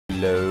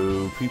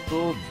Hello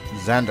people,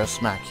 Xander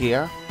Smack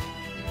here,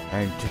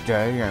 and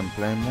today I'm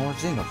playing more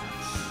Xenoverse.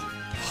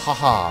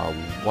 Haha,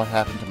 what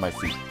happened to my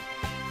feet?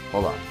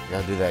 Hold on,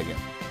 gotta do that again.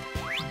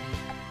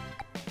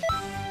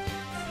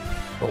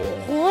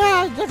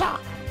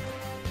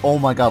 Oh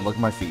my god, look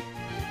at my feet.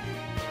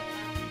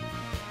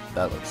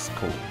 That looks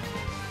cool.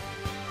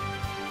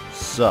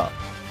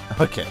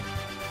 Okay.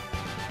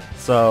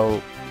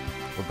 So,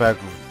 we're back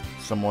with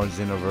some more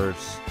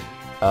Xenoverse.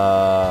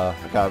 I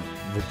got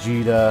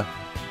Vegeta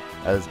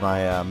as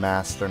my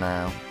master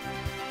now.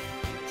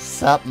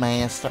 Sup,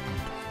 master?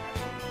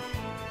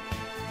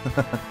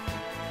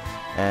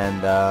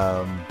 And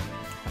I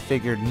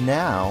figured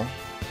now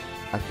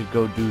I could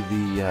go do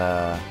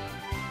the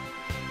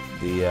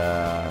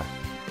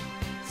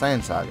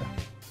Saiyan Saga.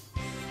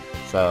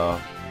 So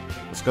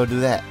let's go do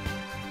that.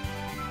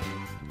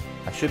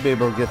 I should be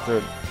able to get through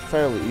it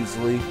fairly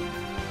easily.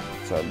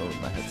 So I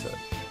moved my headset.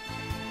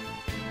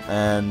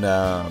 And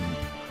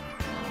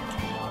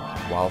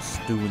whilst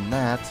doing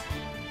that,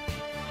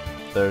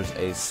 there's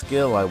a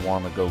skill I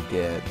want to go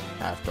get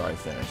after I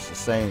finish the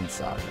Saiyan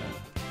Saga.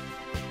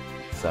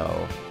 So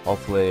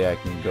hopefully I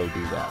can go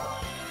do that.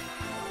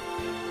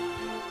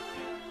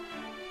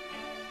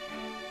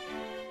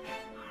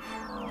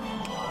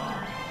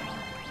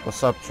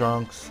 What's up,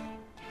 Trunks?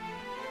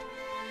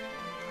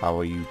 How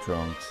are you,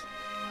 Trunks?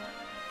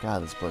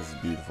 God, this place is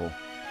beautiful.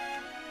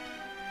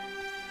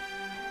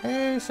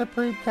 Hey,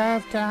 Supreme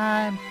Calf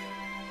time!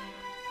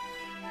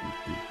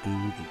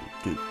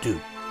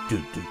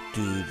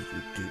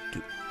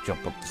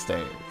 Jump up the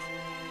stairs.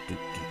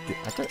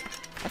 I could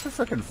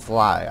freaking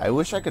fly. I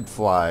wish I could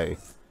fly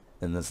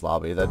in this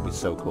lobby. That'd be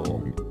so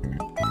cool.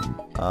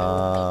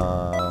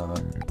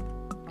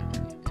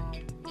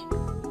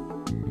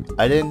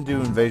 I didn't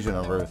do Invasion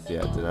of Earth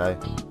yet, did I?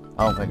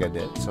 I don't think I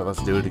did, so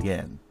let's do it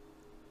again.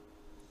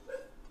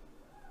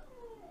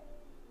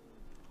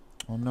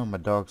 Oh no, my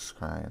dog's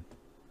crying.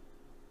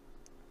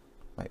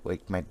 Might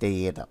wake my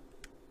dad up.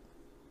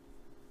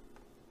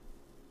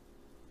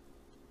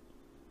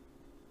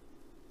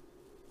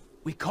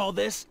 We call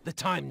this the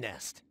Time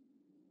Nest.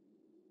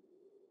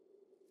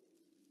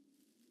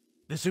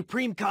 The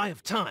Supreme Kai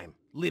of Time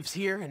lives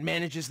here and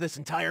manages this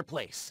entire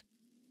place.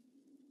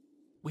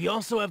 We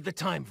also have the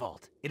Time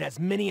Vault. It has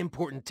many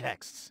important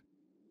texts.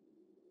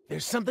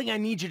 There's something I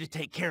need you to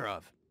take care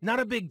of. Not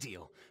a big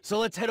deal, so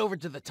let's head over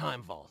to the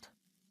Time Vault.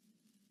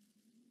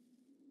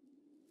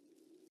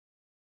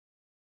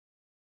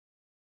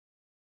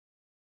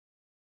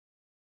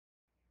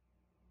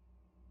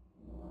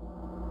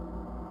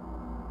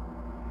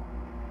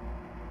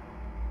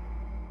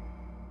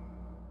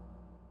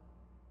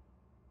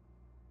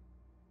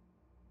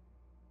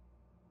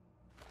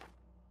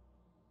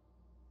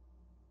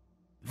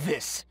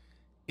 This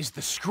is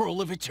the Scroll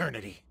of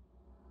Eternity.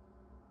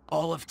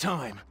 All of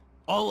time,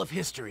 all of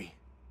history,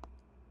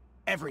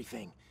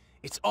 everything.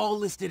 It's all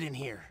listed in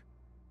here.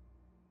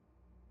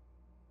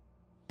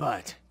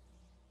 But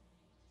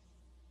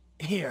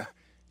here,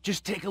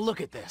 just take a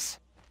look at this.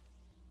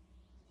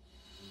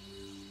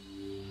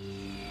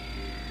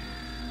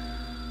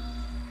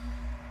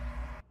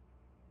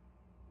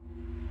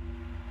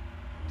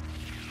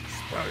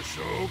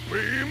 Special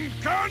Beam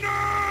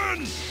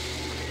Cannon!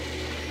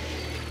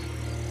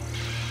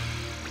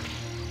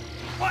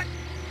 What?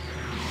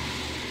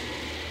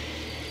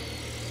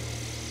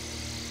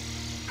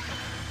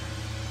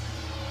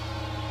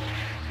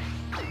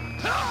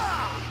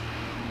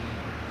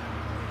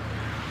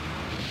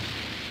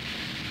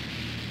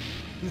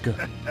 Go.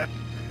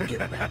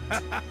 Get back.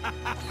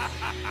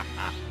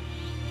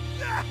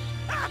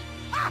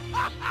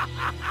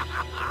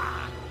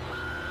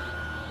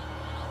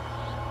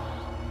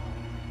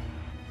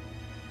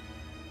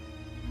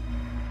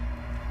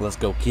 Let's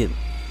go kill him.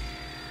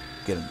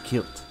 Get him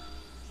killed.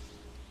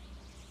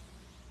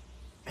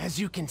 As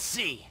you can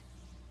see,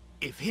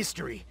 if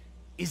history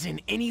is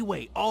in any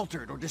way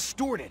altered or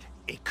distorted,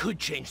 it could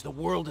change the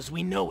world as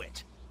we know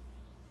it.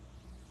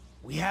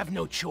 We have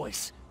no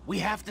choice. We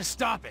have to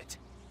stop it.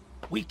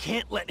 We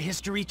can't let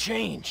history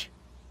change.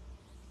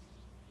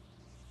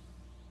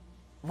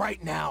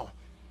 Right now,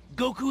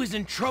 Goku is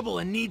in trouble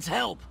and needs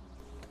help.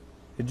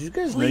 Did you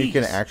guys know you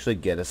can Please. actually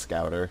get a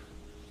scouter?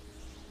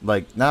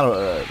 Like, not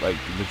a like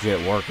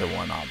legit worker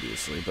one,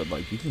 obviously, but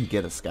like you can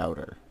get a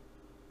scouter.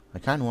 I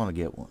kind of want to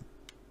get one.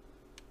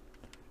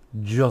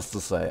 Just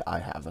to say I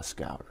have a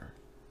scouter.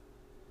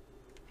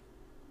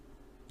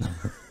 I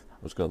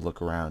was gonna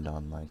look around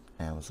on like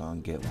Amazon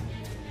and get one.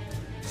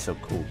 It's so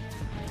cool.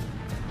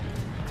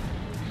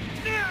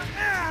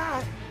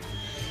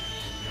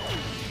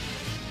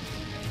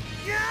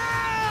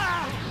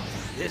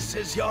 This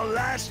is your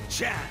last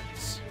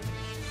chance.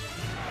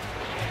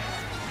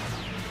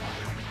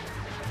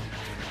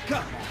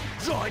 Come on,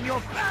 join your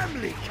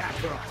family,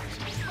 Kakarot.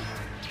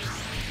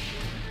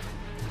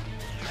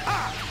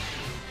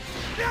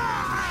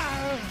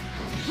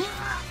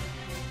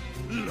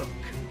 Look,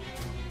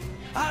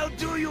 I'll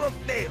do you a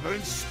favor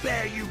and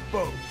spare you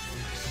both.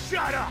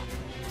 Shut up!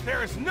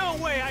 There is no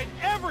way I'd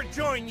ever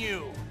join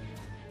you!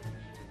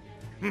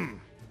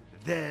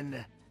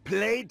 Then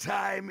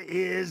playtime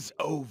is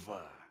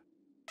over.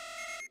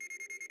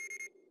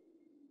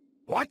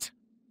 What?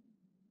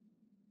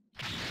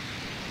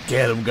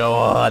 Get him, go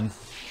on.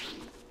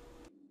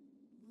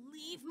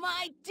 Leave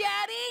my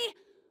daddy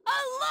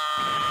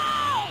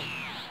alone!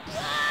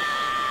 Ah!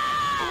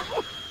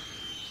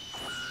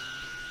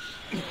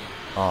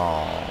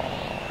 Aww.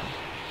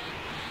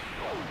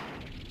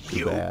 Too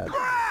You bad.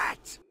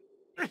 brat!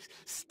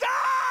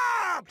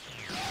 Stop!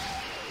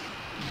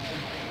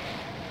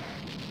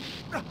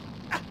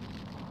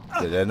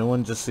 Did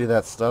anyone just see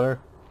that stutter?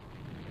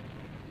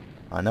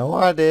 I know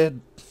I did.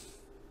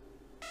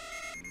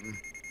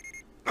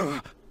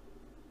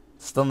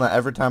 Still not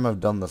every time I've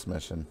done this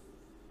mission.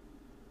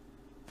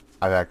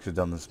 I've actually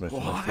done this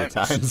mission like 3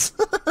 times.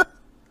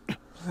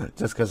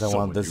 Just because I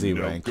wanted the Z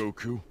rank.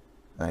 Goku?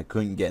 And I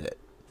couldn't get it.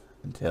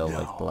 Until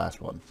like the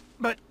last one.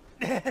 But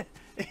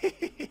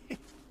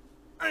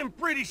I'm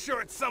pretty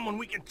sure it's someone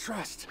we can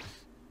trust.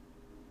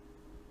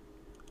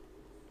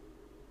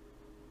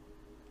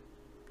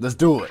 Let's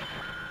do it.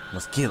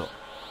 Let's kill him.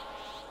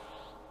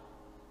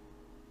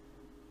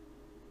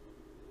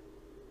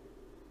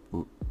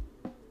 Ooh.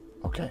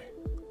 Okay.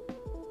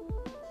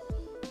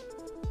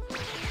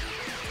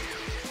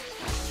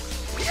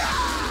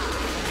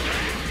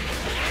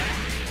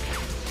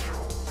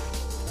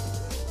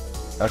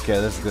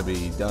 Okay, this is gonna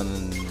be done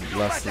in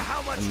less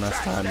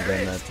time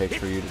than it takes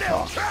for you to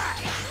talk.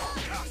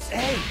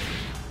 Hey,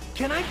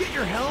 can I get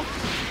your help?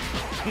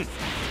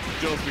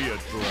 Don't be a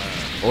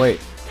drag. Oh,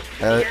 wait,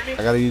 I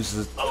gotta use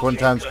the twin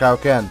times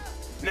Kaioken.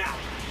 Now,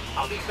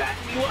 I'll be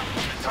backing you up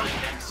when the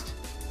time next.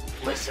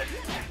 Listen,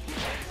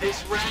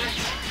 this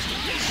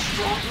Raditz is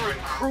stronger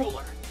and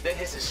crueler than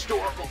his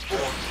historical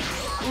form.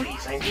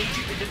 Please, I need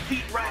you to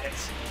defeat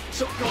Raditz,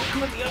 so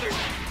Goku and the others...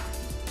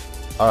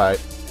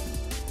 Alright.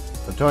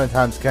 The 20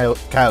 times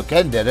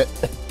Kaioken did it.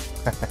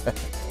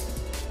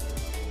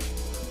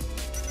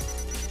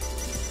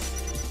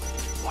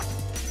 What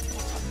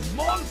a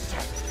monster!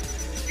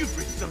 You've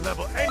reached the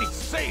level any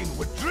sane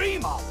would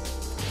dream of!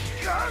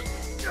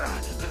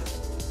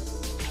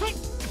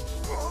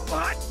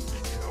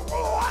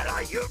 What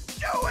are you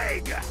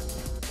doing?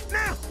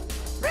 Now,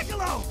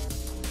 Piccolo!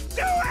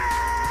 Do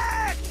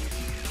it!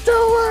 Do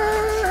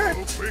it!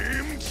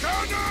 Beam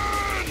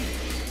cannon!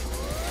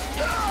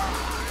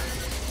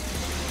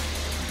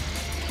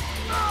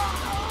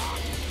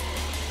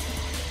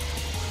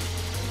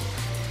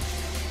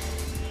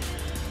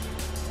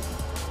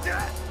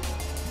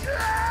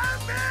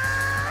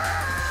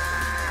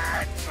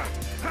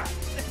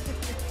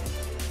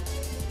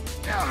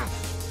 Damn it!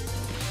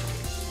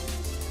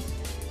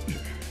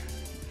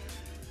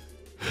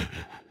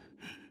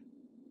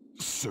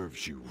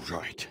 Serves you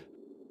right.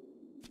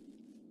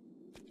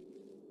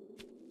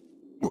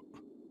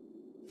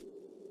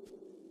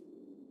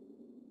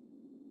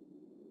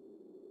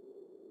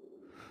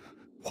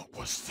 What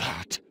was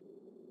that?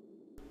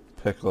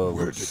 Piccolo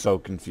looks so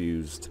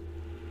confused.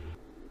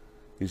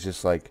 He's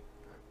just like,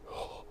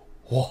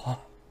 what?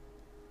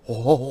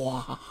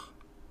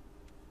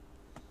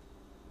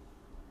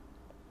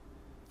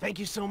 Thank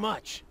you so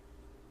much.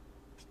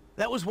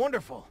 That was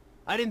wonderful.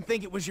 I didn't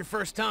think it was your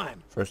first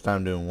time. First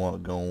time doing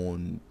what?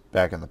 Going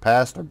back in the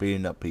past or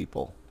beating up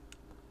people?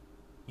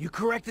 You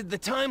corrected the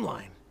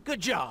timeline. Good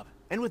job.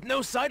 And with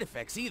no side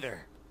effects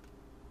either.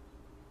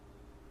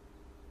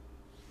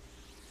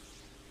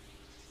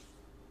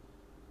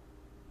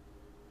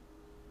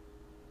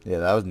 Yeah,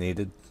 that was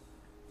needed.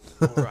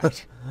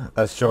 Alright.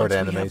 That's short Once we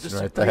have animation the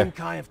right Supreme there.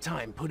 Kai of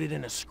Time put it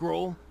in a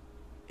scroll,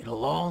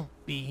 it'll all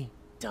be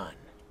done.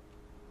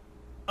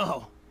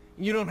 Oh,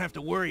 you don't have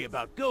to worry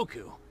about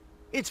Goku.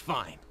 It's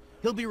fine.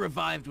 He'll be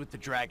revived with the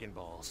Dragon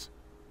Balls.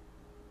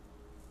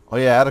 Oh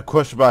yeah, I had a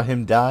question about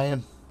him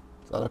dying.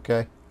 Is that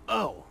okay?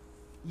 Oh,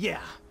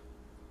 yeah.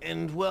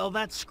 And well,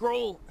 that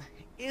scroll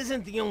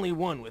isn't the only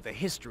one with a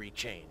history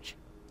change.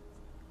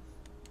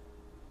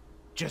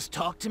 Just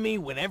talk to me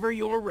whenever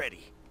you're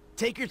ready.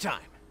 Take your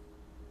time.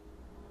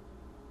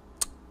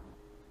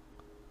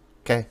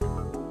 Okay.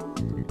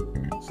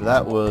 So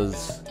that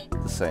was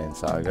the Saiyan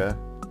Saga.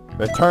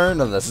 Return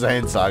of the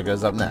Saiyan Saga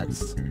is up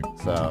next.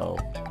 So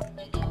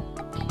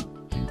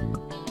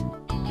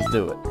let's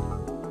do it.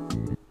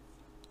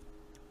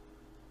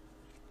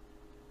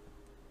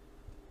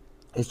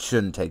 It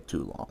shouldn't take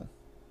too long.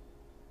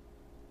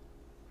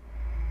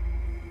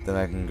 Then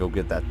I can go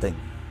get that thing.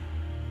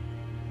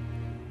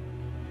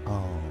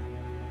 Oh.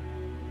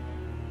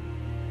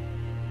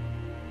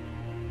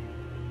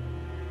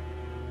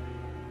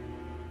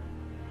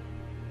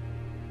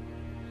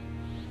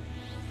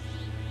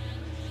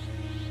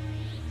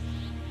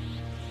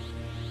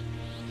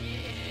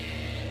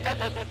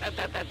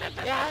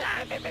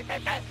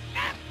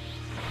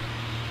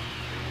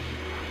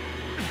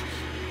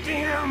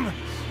 Damn!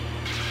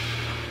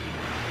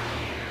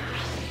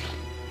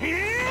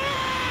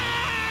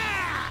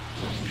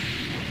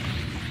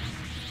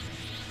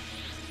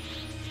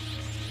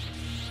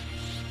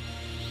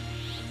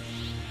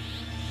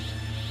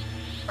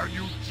 And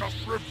you just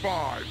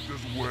revived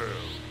as well.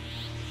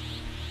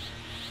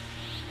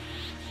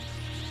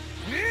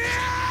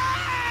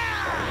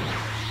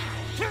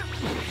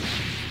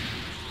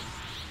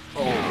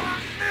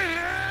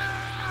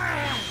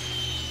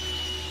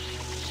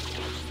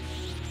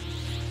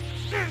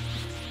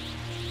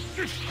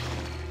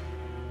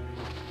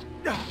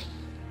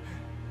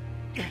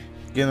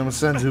 Get him a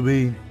senzu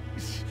bean.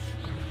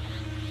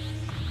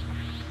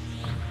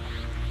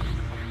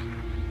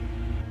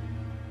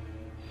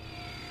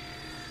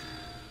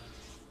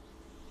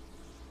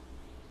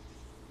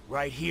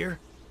 Right here,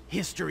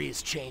 history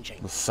is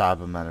changing. The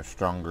Cybermen are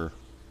stronger.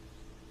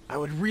 I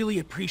would really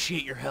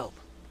appreciate your help.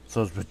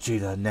 So is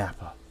Vegeta and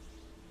Nappa.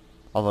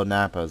 Although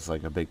Nappa is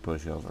like a big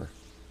pushover.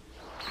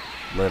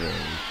 Literally.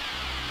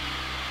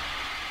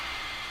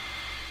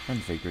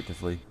 And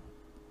figuratively.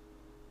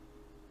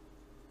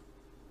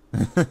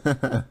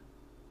 I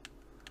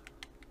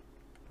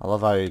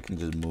love how you can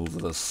just move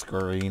the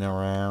screen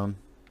around.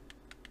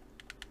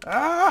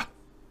 Ah!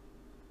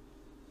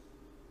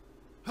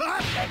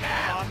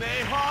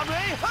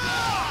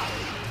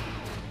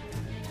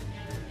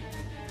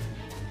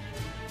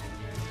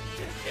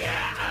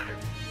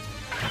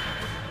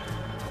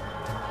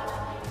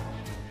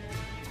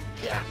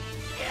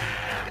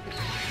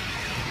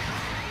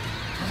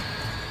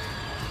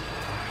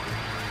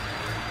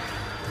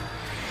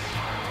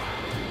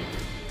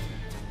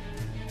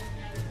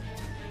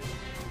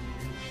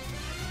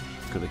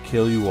 Gonna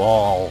kill you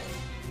all.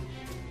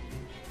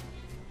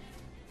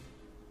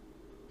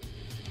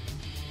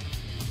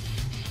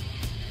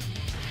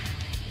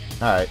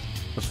 Alright,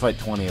 let's fight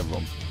 20 of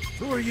them.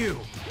 Who are you?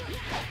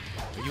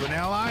 Are you an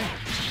ally?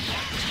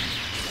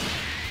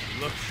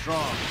 You look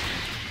strong.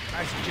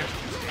 I suggest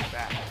you stay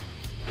back.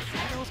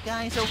 See those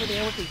guys over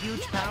there with the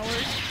huge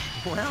powers?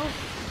 Well,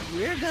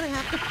 we're gonna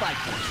have to fight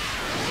them.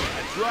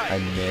 That's right. I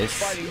missed.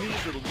 Fighting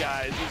these little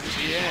guys isn't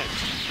the end.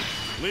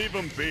 Leave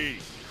them be.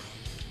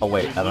 Oh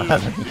wait, I don't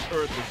have any. The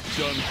Earth is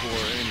done for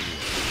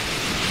anyway.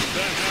 If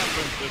that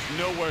happens, there's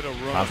nowhere to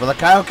run. Time for the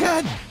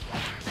Kaioken!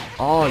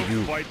 Oh,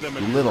 you Fight them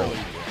little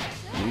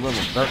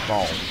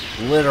dirtball.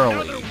 Literally.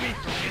 Another week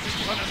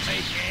isn't gonna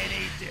make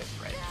any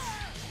difference.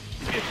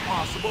 If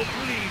possible,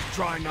 please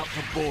try not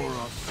to bore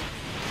us.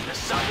 The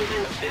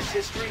Cybermen of this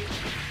history,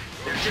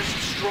 they're just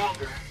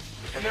stronger.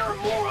 And there are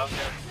more of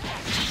them.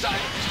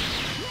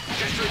 Cybermen.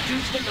 Just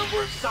reduce the number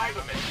of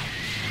Cybermen.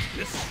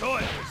 This soil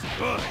is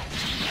good.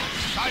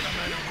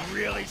 Cybermen are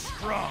really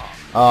strong.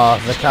 Oh,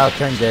 the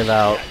Kaioken gave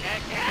out.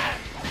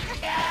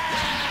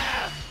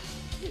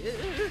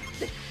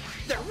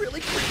 They're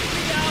really freaking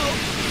me out.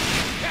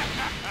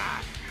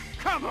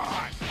 Come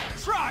on,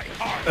 try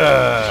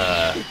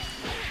hard.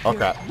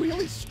 Okay. They're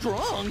really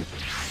strong.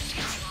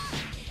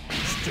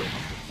 Still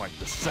have to fight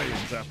the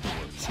Saiyans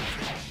afterwards.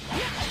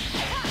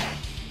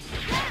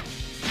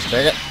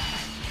 Take it.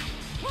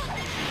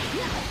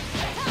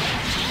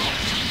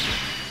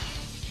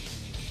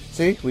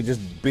 See, we just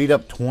beat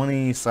up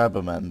 20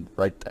 Cybermen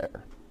right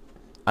there.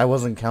 I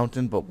wasn't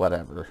counting, but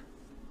whatever.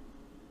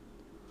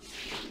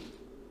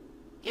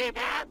 We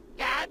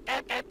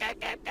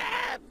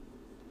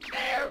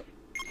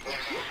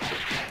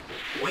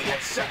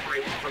got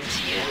separated from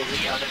Tien and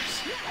the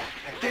others.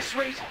 At this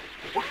rate,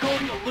 we're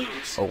going to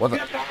lose. Oh, what We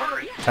the? have to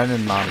hurry.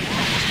 Tenenmon.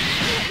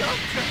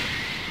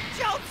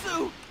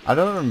 Jiaozu! I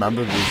don't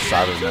remember these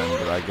Cybermen,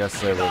 but I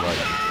guess they were like,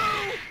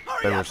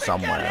 they were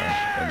somewhere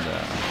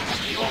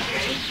You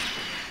okay?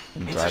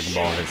 in It's a Dragon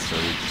Ball shame,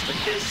 history. But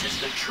this is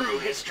the true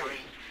history.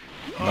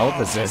 No,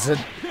 this isn't.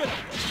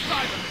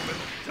 Cybermen with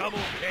a double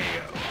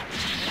KO.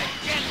 And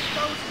against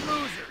those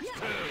losers,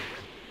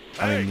 too.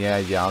 I mean,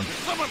 yeah,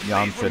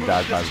 Yamcha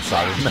died by the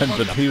Cybermen,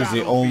 but he was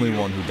the only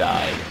one who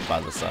died by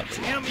the Suns.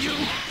 Damn you!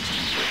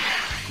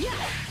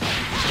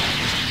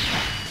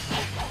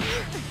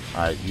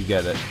 Alright, you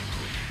get it.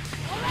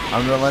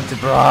 Unrelenting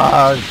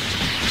barrage!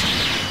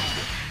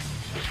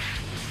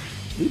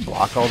 Did he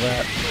block all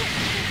that?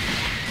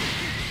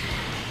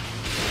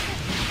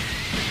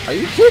 Are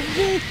you kidding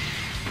me?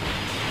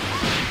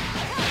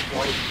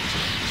 Wait,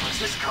 what's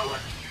this color?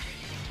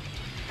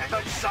 I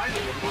thought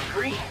Cybermen were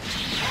green.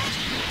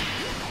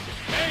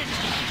 Hey!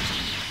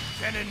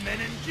 Tenenmen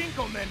and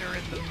Jinkomen are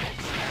in the mix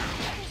now.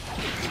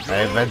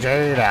 Hey,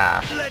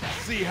 Vegeta! Let's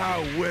see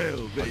how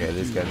well they Okay,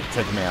 this do. guy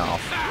took me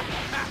off.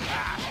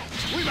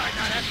 We might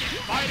not have to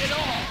fight at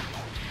all.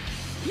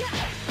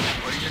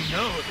 Or you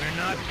know, they're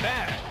not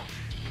bad.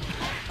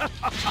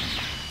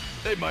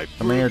 They might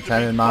Come here, prove to be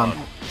Tenenmon.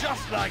 fun,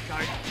 just like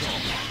I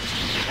thought.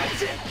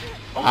 That's it.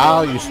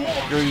 Ow, you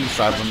screw you,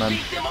 Cyberman.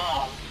 Beat them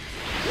all.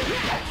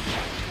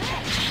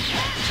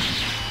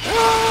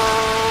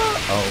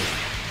 Oh.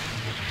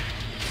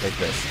 Take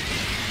this.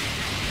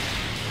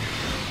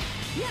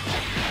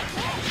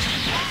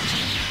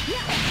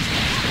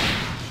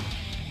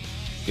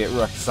 Get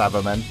wrecked,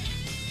 Cybermen.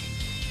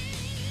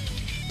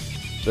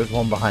 There's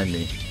one behind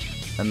me.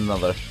 And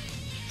another.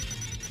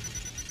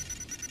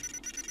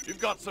 You've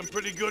got some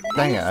pretty good moves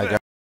Dang it, I there.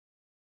 got...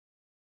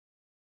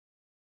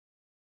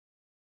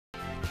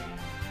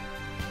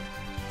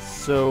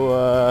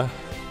 So,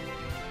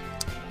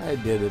 I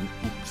did an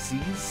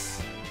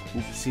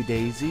oopsie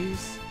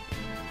daisies.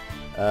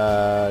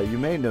 You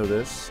may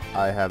notice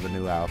I have a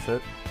new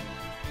outfit.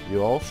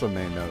 You also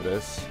may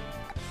notice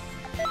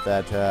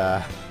that,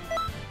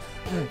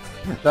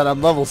 that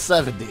I'm level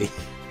 70.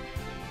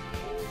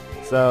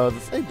 So, the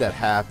thing that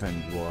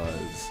happened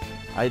was,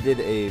 I did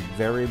a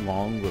very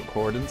long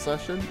recording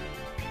session,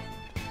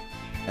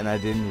 and I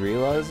didn't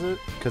realize it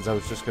because I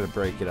was just gonna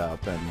break it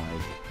up and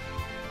like,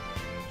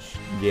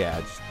 yeah,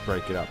 just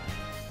break it up.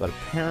 But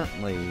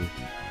apparently,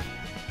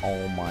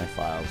 all my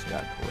files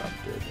got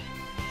corrupted.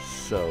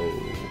 So,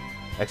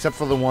 except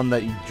for the one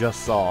that you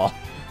just saw,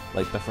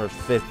 like the first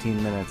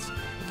 15 minutes,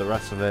 the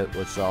rest of it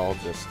was all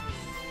just,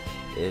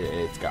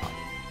 it's gone.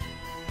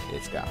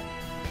 It's gone.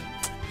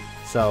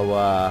 So,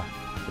 I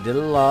did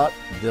a lot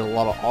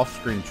of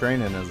off-screen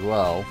training as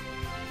well,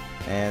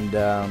 and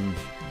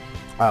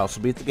I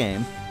also beat the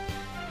game.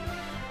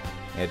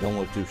 Yeah, don't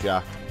look too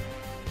shocked.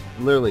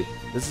 Literally,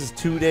 this is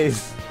 2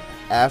 days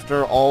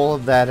after all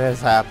of that has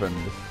happened.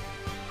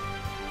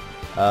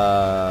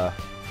 I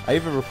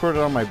even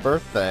recorded on my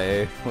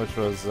birthday, which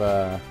was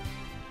a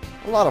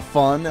lot of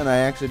fun, and I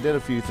actually did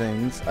a few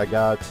things. I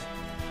got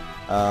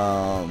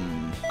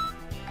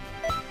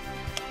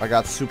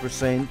Super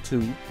Saiyan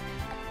 2,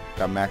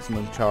 got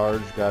Maximum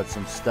Charge, got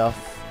some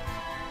stuff.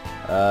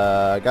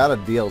 I got a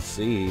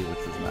DLC,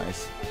 which was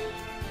nice.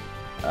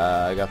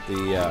 I got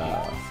the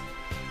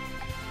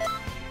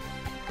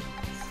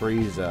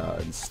Frieza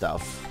and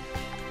stuff.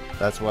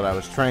 That's what I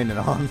was training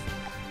on.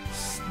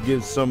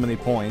 Gives so many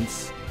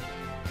points.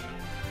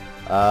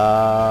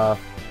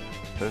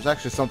 There's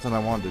actually something I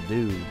wanted to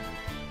do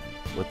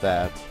with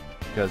that,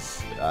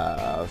 because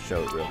I'll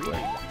show it real quick.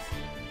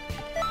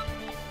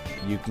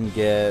 You can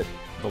get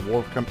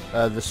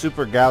the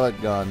Super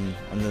Gallic Gun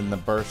and then the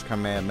Burst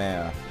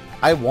Kamehameha.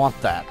 I want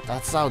that.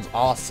 That sounds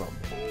awesome,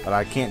 but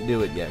I can't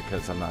do it yet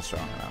because I'm not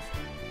strong enough.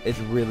 It's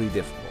really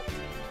difficult.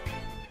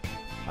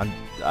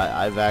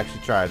 I've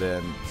actually tried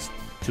it and it's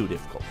too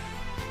difficult.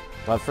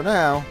 But for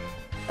now,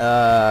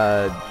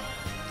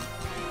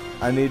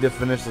 I need to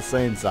finish the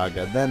Saiyan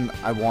Saga. Then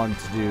I want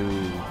to do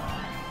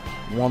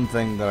one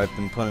thing that I've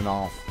been putting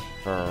off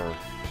for a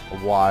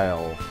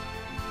while.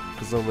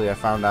 Because literally I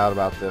found out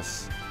about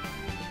this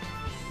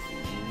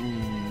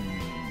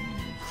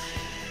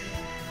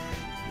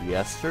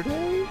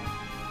yesterday?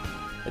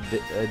 A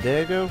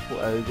day ago?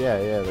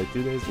 Yeah, like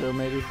 2 days ago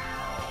maybe?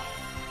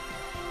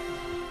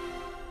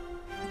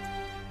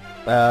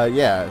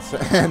 Yeah,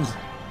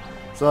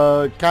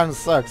 so it kind of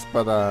sucks,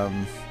 but, oh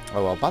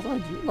well. By the way,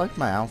 do you like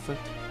my outfit?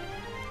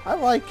 I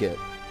like it.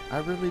 I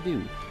really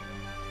do.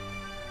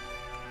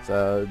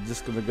 So,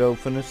 just gonna go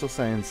finish the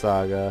Saiyan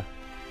Saga,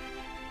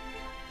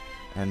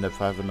 and if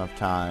I have enough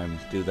time,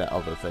 do that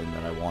other thing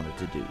that I wanted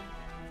to do.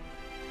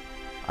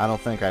 I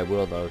don't think I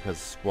will, though,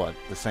 because, what,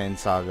 the Saiyan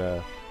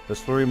Saga,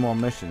 there's 3 more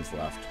missions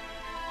left,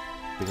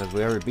 because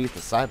we already beat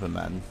the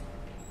Cybermen.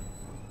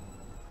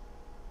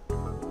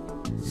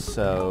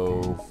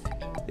 So,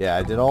 yeah,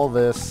 I did all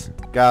this.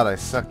 God, I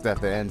sucked at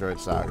the Android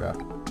Saga.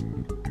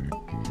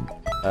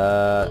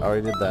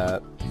 Already did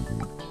that.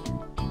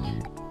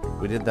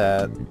 We did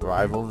that.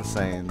 Rival of the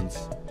Saiyans.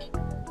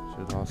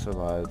 Should lost our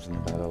lives in the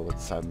battle with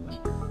the Cybermen.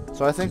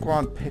 So I think we're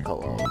on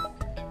Piccolo.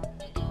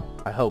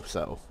 I hope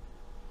so.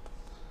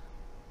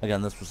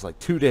 Again, this was like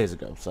 2 days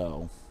ago,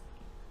 so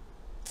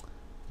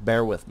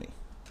bear with me.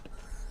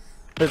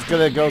 It's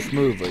gonna go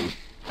smoothly.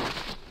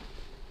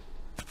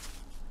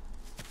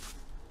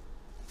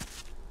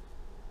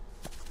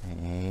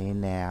 Hey,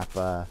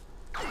 Nappa.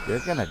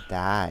 You're gonna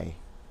die.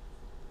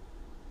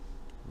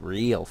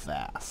 Real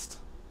fast.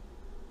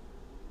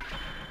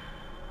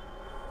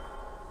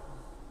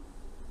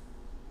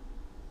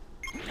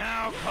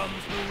 Now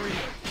comes the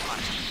real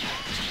fight.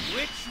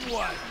 Which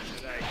one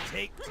should I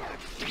take to the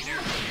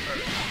cleaners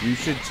first? You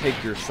should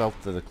take yourself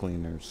to the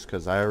cleaners,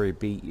 because I already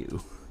beat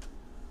you.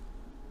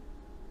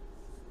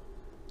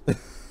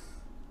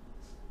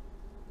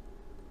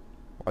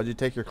 Why'd you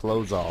take your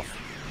clothes off?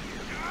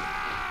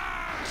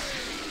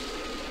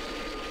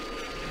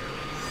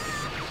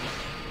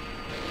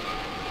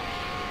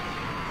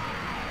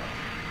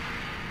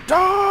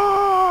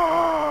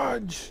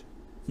 Dodge!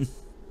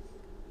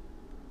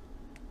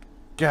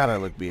 God, I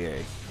look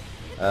BA.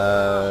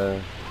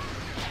 Oh,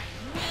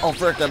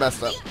 frick, I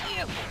messed up.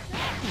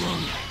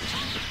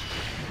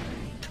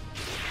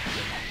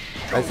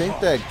 I think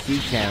that key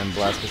cannon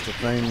blast was the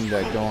thing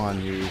that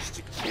Gohan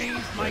used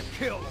Change my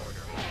kill order.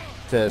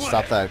 to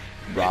stop that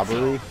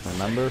robbery,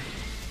 remember?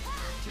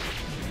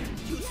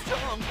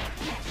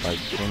 Like,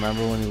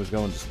 remember when he was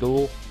going to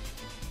school?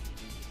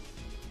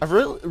 I've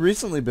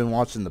recently been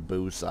watching the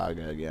Boo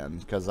Saga again,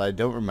 because I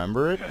don't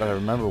remember it, but I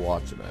remember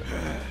watching it.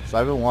 So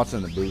I've been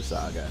watching the Boo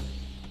Saga.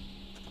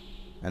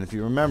 And if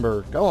you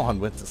remember, Gohan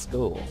went to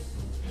school.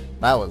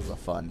 That was a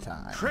fun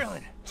time.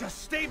 Krillin,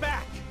 just stay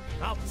back.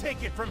 I'll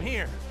take it from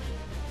here.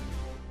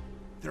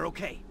 They're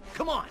okay.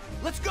 Come on,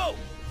 let's go.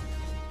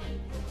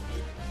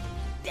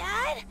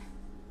 Dad?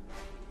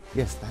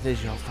 Yes, that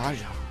is your father.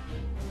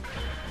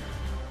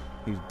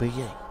 He's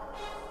being.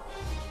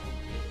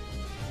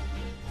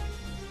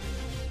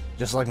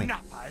 Just like me.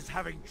 Nappa is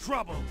having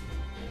trouble.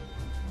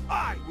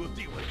 I will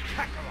deal with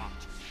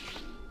Kakarot.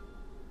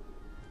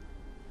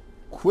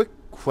 Quick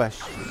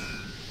question.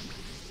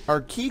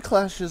 Are key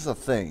clashes a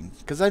thing?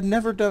 Because I've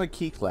never done a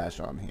key clash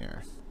on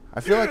here. I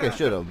feel like I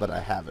should have, but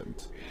I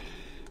haven't.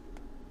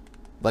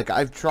 Like,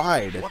 I've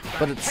tried,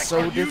 but it's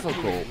so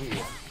difficult.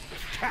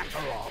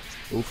 Kakarot.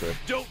 Oofer.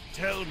 Don't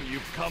tell me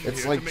you've come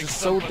It's here like to make just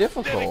some so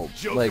difficult. pathetic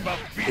joke Like, about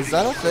is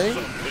that a beating thing?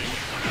 something.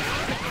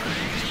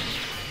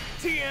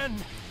 Tien!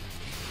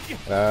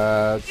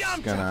 It's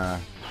gonna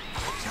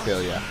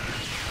kill ya.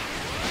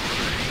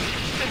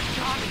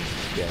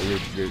 Yeah,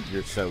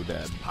 you're so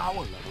dead. Power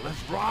level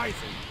is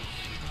rising.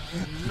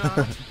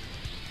 Not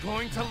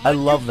going to let I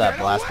love you that get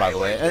blast, by away the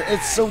way. with And it.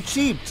 it's so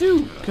cheap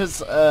too,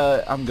 because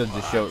I'm gonna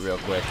just show it real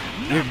quick.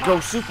 You go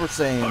Super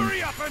Saiyan,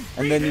 Hurry up and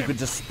and then beat you him. could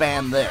just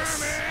spam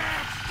this.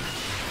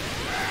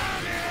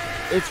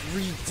 It's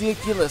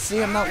ridiculous.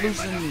 See, I'm not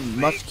losing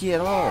much ki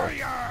at all.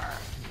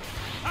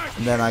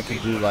 And then I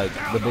could do like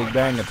the Big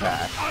Bang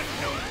attack.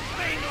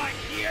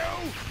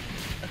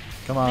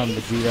 Come on,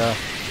 Vegeta.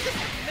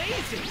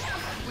 Amazing!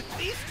 With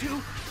these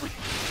two, we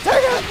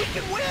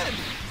can win!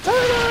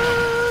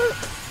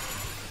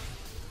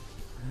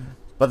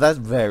 But that's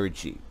very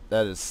cheap.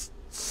 That is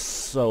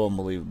so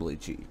unbelievably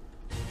cheap.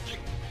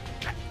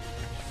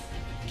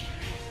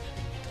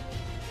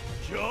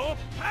 You'll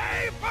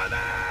pay for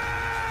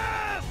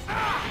this!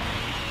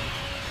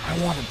 I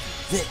wanted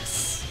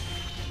this.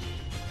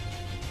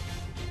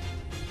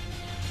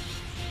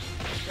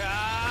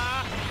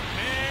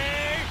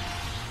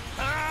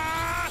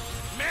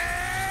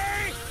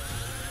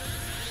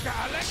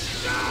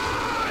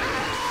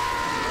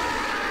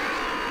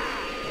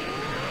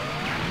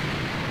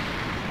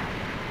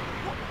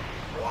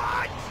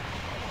 What?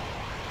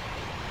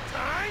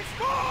 Time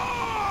score!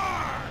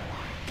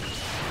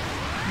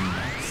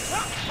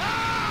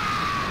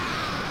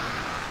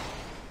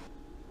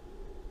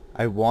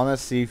 I want to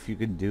see if you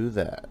can do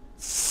that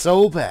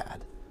so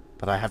bad,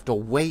 but I have to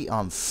wait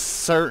on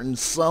certain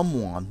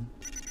someone.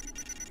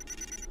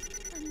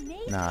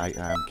 Nah,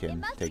 I'm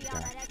kidding. Take your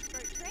time.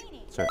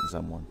 Certain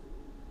someone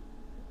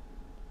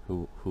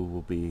who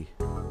will be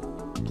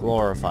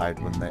glorified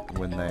when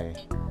they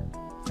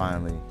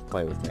finally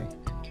play with me.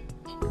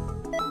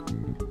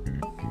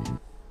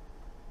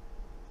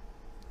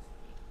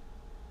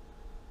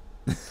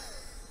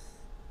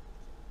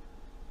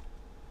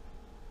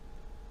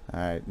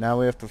 Alright, now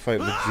we have to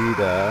fight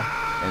Vegeta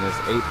in his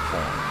ape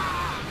form.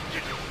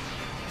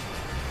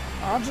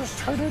 I just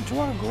turned into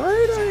a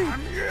great ape!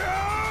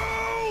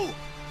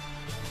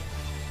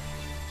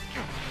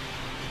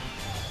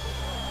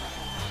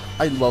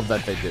 I love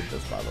that they did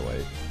this, by the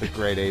way. The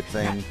great ape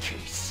thing.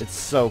 It's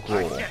so I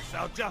cool. guess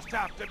I'll just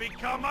have to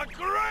become a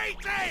great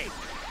ape!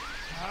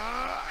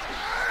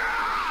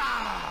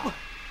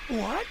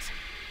 What?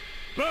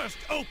 Burst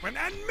open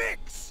and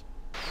mix!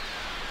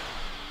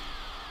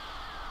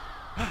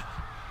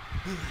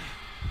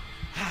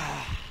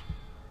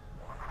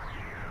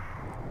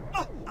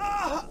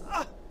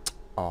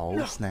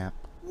 Oh, snap.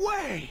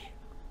 Way!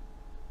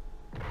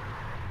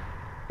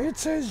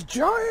 It's his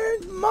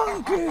giant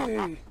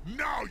monkey!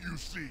 Now you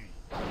see!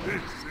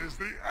 This is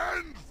the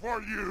end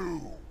for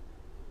you!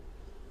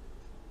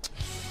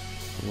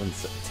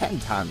 Wins 10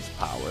 times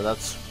power.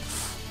 That's...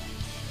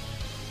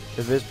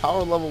 If his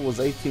power level was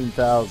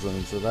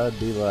 18,000, so that'd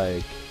be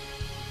like...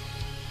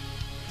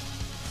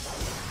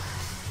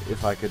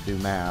 If I could do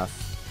math,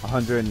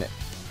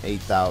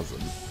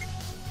 108,000.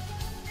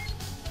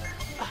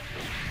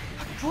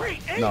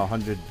 Great ape! No,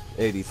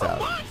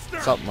 180,000.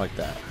 Something like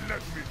that. Let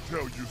me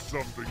tell you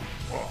something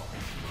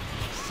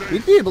fun.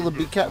 He'd be able to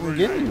beat Captain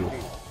Ginyu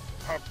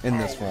in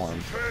this form.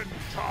 10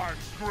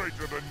 times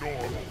greater than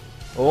normal.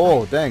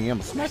 Oh, dang, he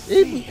almost smacked.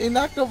 He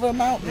knocked over a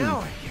mountain. Now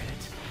I get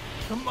it.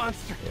 The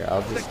monster Yeah, I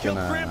was that just killed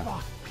gonna...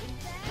 Grandpa.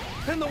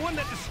 And the one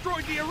that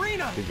destroyed the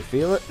arena. Did you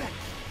feel it?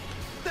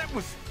 That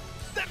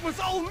was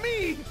all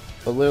me.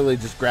 But literally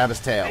just grab his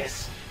tail.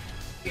 This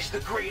is the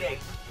great ape.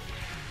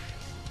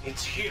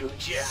 It's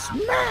huge, yeah.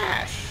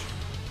 Smash!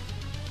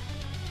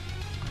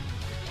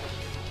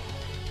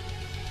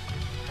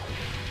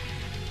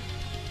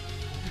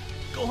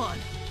 Go on.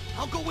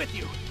 I'll go with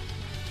you.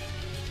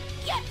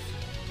 Yes!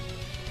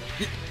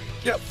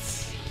 Yep.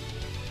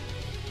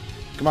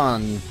 Come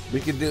on,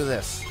 we can do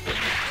this.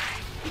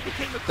 He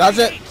became a Does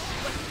great it? ape.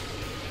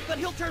 But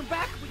he'll turn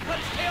back if we cut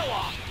his tail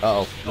off.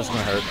 Uh-oh, this is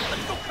gonna hurt.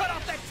 Let's go cut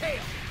off that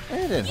tail.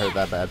 It didn't hurt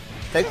that bad.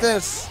 Take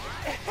this!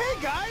 Hey,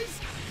 guys.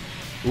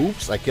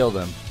 Oops, I killed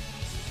him.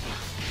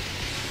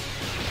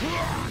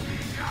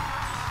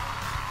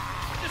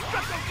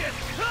 Destructo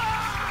disc.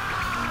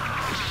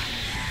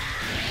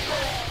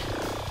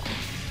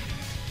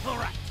 All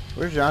right.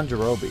 Where's John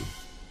Jarobi?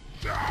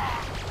 Damn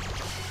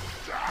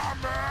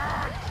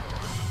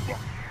it!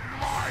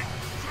 My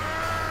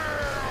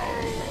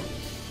tail!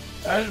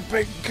 Has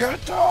been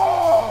cut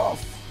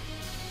off!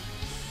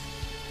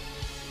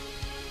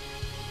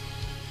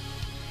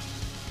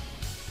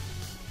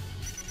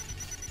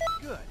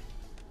 Good.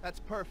 That's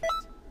perfect.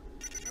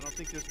 I don't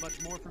think there's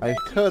much more for me I to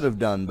could have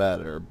done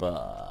better,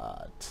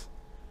 but...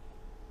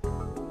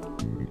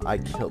 I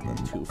killed him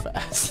too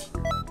fast.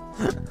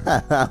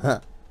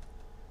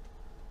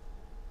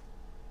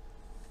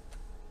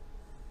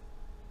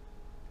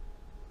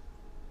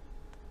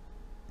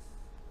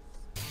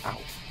 Ow.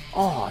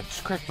 Oh, I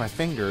just cracked my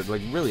finger. It,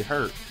 like, really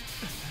hurt.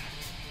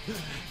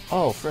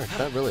 Oh, frick,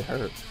 that really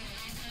hurt.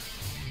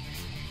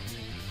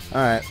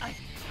 Alright.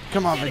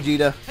 Come on,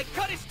 Vegeta. I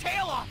cut his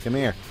tail off. Come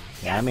here.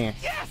 Yes, Come here.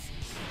 Yes.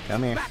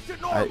 Come here. Back to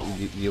normal.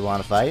 You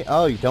want to fight?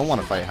 Oh, you don't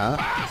want to fight, huh?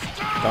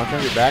 Don't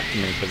turn your back to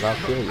me, because I'll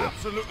kill you.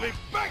 Absolutely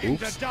begging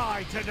Oops. to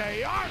die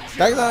today, aren't you?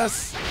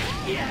 Douglas!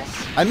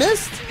 Yes. I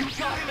missed! You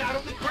got him out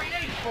of the Great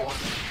Ape form.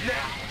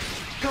 Now,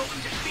 go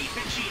and defeat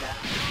Vegeta.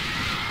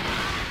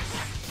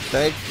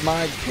 Take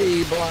my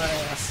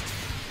P-Blast!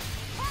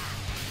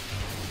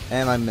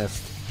 And I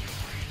missed.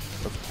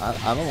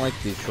 I don't like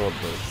these short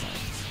burst things.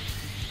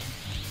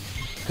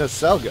 Because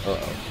Cell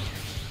uh-oh.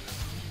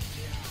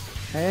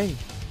 Hey,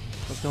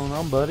 what's going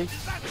on, buddy?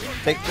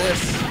 Take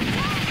this!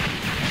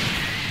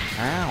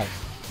 Ow!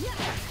 You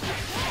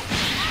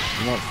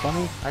know what's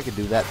funny? I could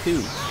do that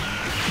too.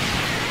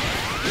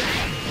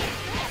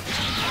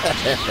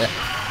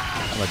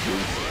 I'm a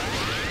goof.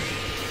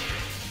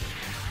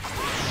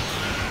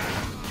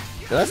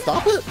 Did I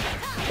stop it?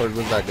 Or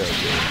was that good?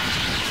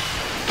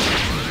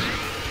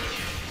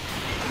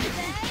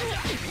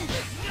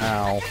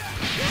 Ow.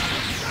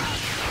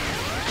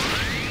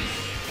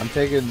 I'm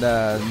taking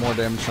more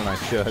damage than I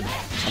should.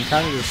 I'm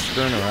kind of just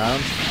screwing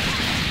around.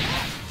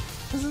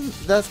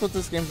 That's what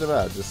this game's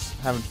about. Just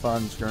having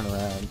fun, screwing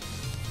around.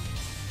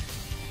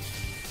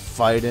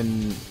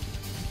 Fighting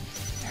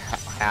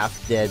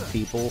half-dead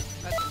people.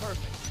 That's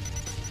perfect.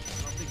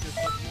 I don't think there's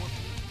much more.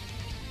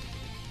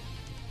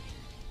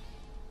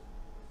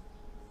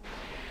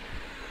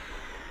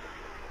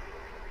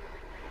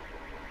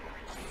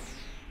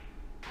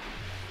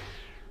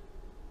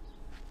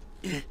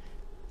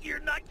 You're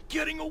not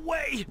getting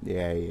away.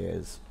 Yeah, he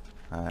is.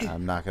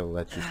 I'm not gonna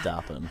let you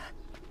stop him.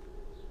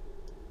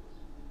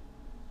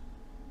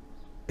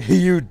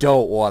 You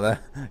don't wanna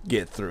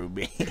get through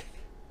me.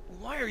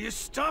 Why are you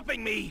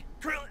stopping me?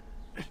 Krillin,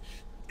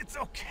 it's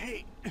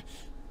okay.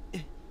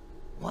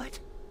 What?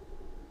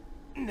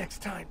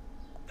 Next time,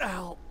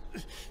 I'll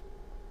Is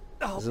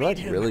it beat like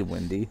him really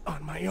windy?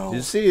 on my Did own.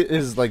 you see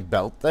his like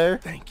belt there?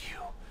 Thank you.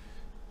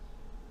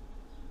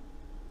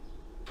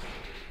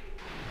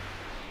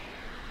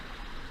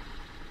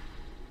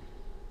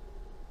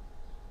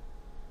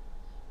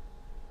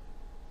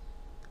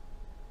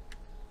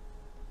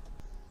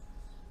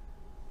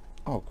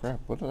 Oh crap,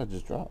 what did I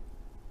just drop?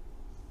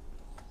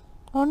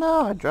 Oh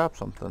no, I dropped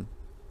something.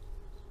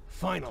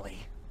 Finally.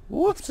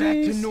 Whoopsies! It's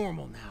back to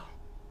normal now.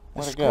 The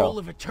Where'd it scroll go?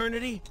 of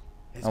eternity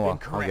has Oh been well, I'll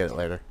corrected. get it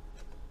later.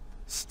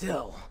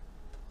 Still,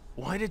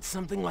 why did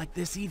something like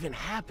this even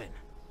happen?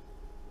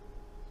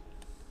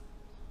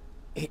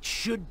 It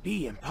should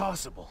be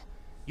impossible.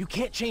 You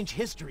can't change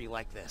history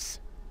like this.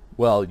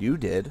 Well, you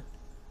did.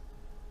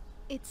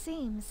 It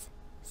seems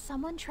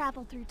someone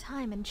traveled through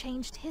time and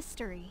changed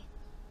history.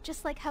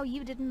 Just like how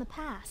you did in the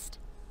past.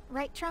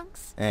 Right,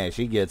 Trunks? Hey,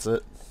 she gets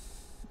it.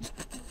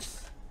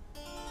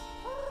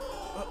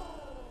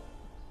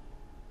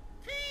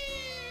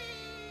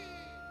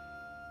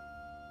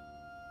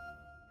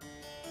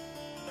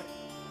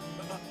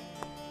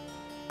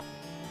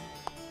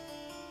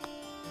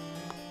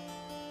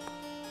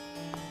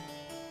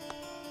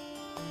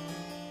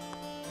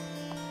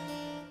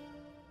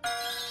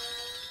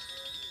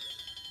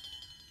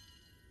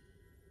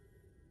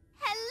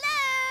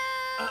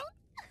 Hello!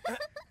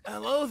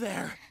 Hello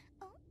there.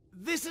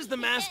 This is the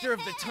master of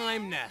the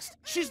Time Nest.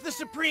 She's the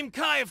Supreme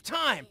Kai of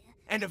Time,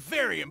 and a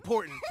very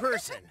important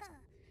person.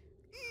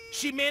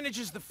 She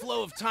manages the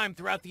flow of time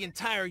throughout the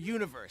entire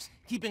universe,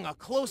 keeping a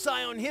close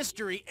eye on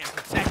history and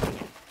protecting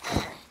it.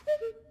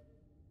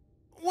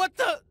 What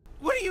the?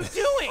 What are you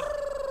doing?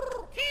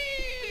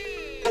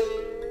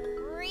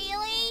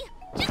 Really?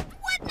 Just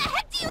what in the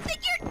heck do you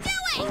think you're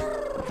doing?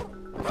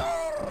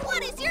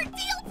 What is your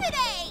deal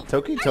today?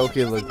 Toki Are Toki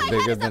you looks using my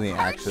bigger head as than a he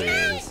actually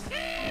parachute? is.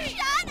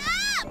 Shut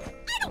up!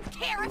 I don't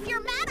care if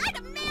you're mad. I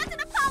demand an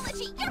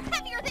apology. You're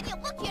heavier than you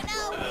look, you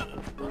know.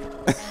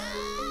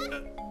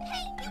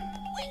 Hey, you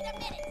wait a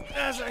minute.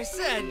 As I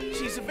said,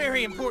 she's a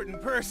very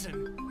important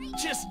person.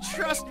 Just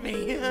trust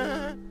me.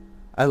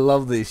 I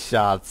love these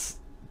shots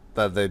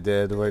that they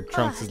did where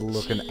Trunks Oh, is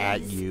looking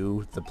at jeez.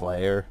 you, the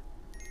player.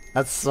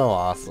 That's so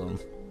awesome.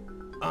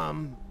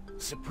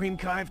 Supreme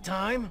Kai of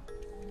Time?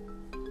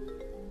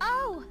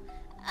 Oh,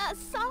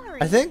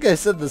 sorry. I think I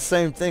said the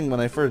same thing when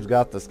I first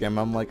got this game.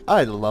 I'm like,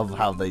 I love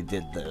how they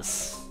did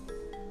this.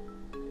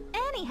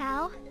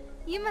 Anyhow,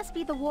 you must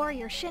be the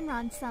warrior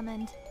Shinron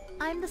summoned.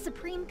 I'm the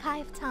Supreme Kai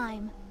of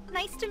Time.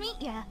 Nice to meet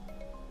ya.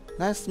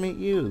 Nice to meet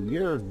you.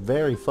 You're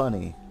very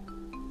funny.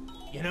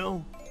 You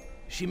know,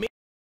 she made...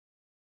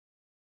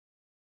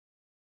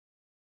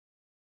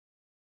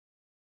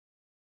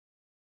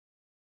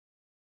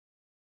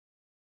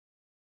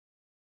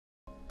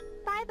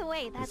 By the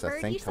way, At that least I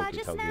bird think you saw Toki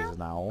just Toki now, is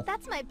an owl.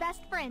 that's my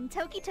best friend,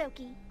 Toki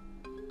Toki.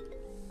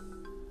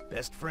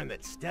 Best friend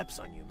that steps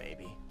on you,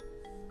 maybe.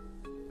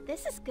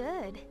 This is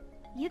good.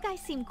 You guys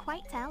seem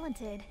quite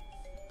talented.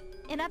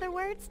 In other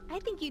words, I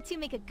think you two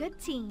make a good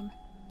team.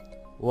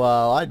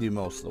 Well, I do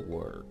most of the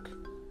work.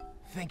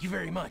 Thank you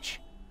very much.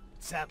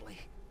 Sadly,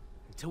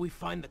 until we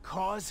find the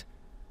cause,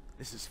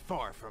 this is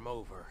far from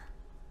over.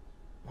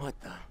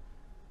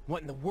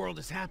 What in the world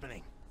is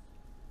happening?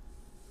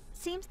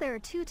 seems there are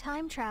two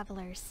time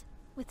travelers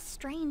with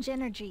strange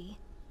energy,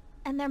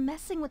 and they're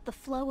messing with the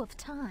flow of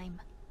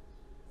time.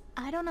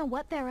 I don't know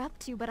what they're up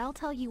to, but I'll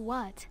tell you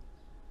what.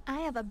 I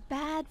have a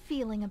bad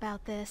feeling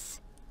about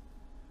this.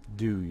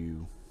 Do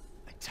you?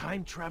 A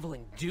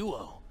time-traveling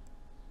duo?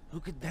 Who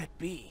could that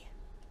be?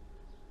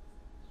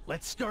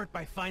 Let's start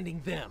by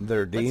finding them.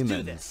 They're demons.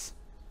 Let's do this.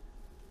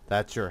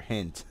 That's your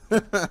hint.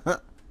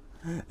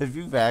 If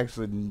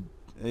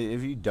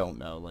you don't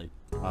know, like,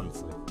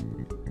 honestly.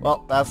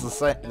 Well, that's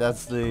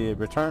the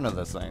return of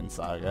the Saiyan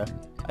Saga.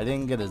 I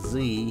didn't get a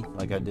Z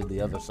like I did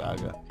the other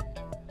saga.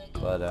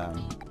 But,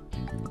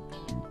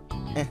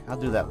 I'll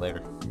do that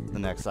later. The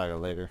next saga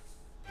later.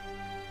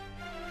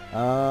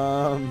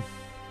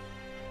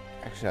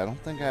 Actually, I don't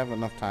think I have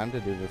enough time to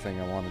do the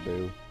thing I want to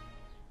do.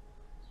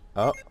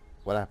 Oh,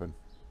 what happened?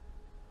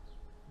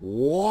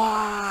 Wow!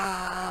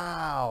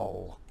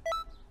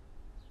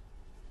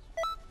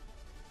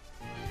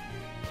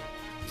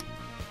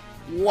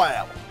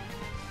 Wow!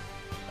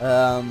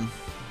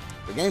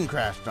 The game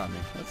crashed on me.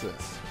 What's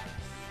this?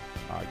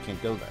 Oh, I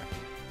can't go there.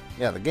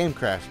 Yeah, the game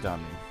crashed on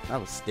me. That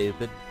was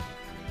stupid.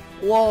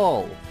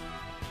 Whoa!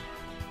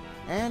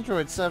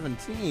 Android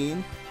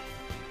 17?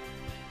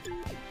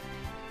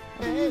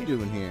 What are you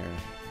doing here?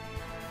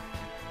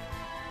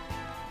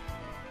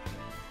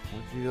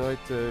 Would you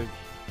like to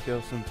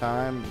kill some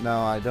time?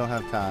 No, I don't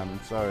have time.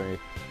 I'm sorry.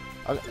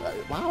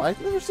 Wow,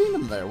 I've never seen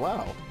him there.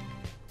 Wow.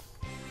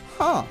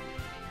 Huh.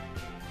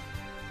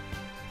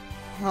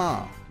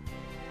 Huh.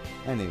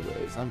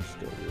 Anyways, I'm just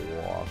gonna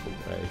walk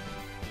away.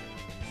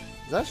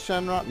 Is that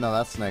Shenron? No,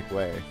 that's Snake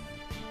Way.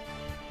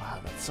 Wow,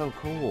 that's so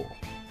cool.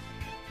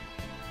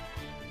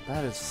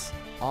 That is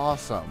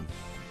awesome.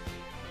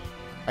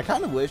 I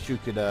kind of wish you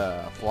could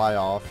fly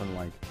off and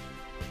like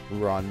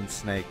run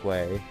Snake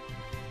Way.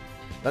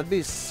 That'd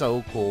be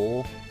so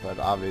cool, but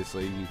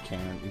obviously you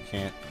can't. You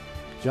can't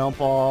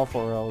jump off,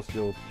 or else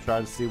you'll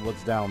try to see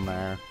what's down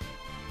there.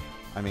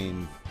 I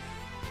mean,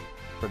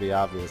 pretty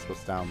obvious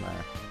what's down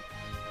there.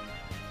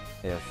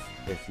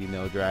 If you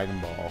know Dragon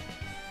Ball.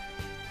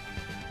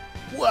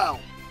 Well,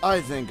 I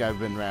think I've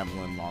been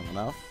rambling long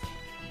enough.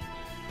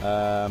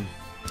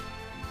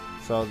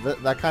 So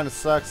that kind of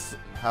sucks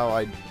how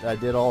I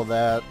did all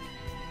that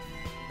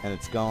and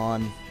it's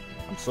gone.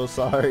 I'm so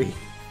sorry.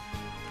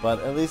 But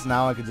at least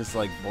now I could just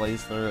like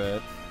blaze through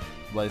it.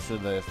 Blaze through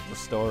the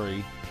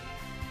story.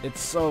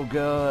 It's so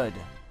good.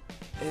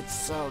 It's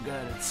so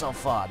good. It's so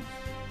fun.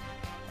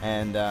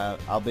 And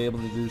I'll be able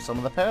to do some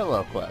of the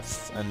parallel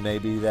quests and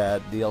maybe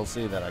that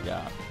DLC that I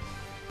got,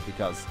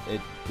 because it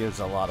gives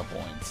a lot of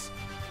points.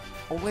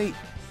 Oh wait,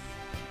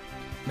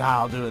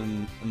 nah, I'll do it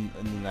in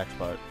the next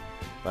part.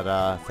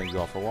 But thank you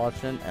all for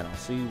watching, and I'll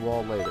see you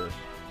all later.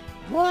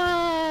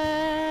 Bye.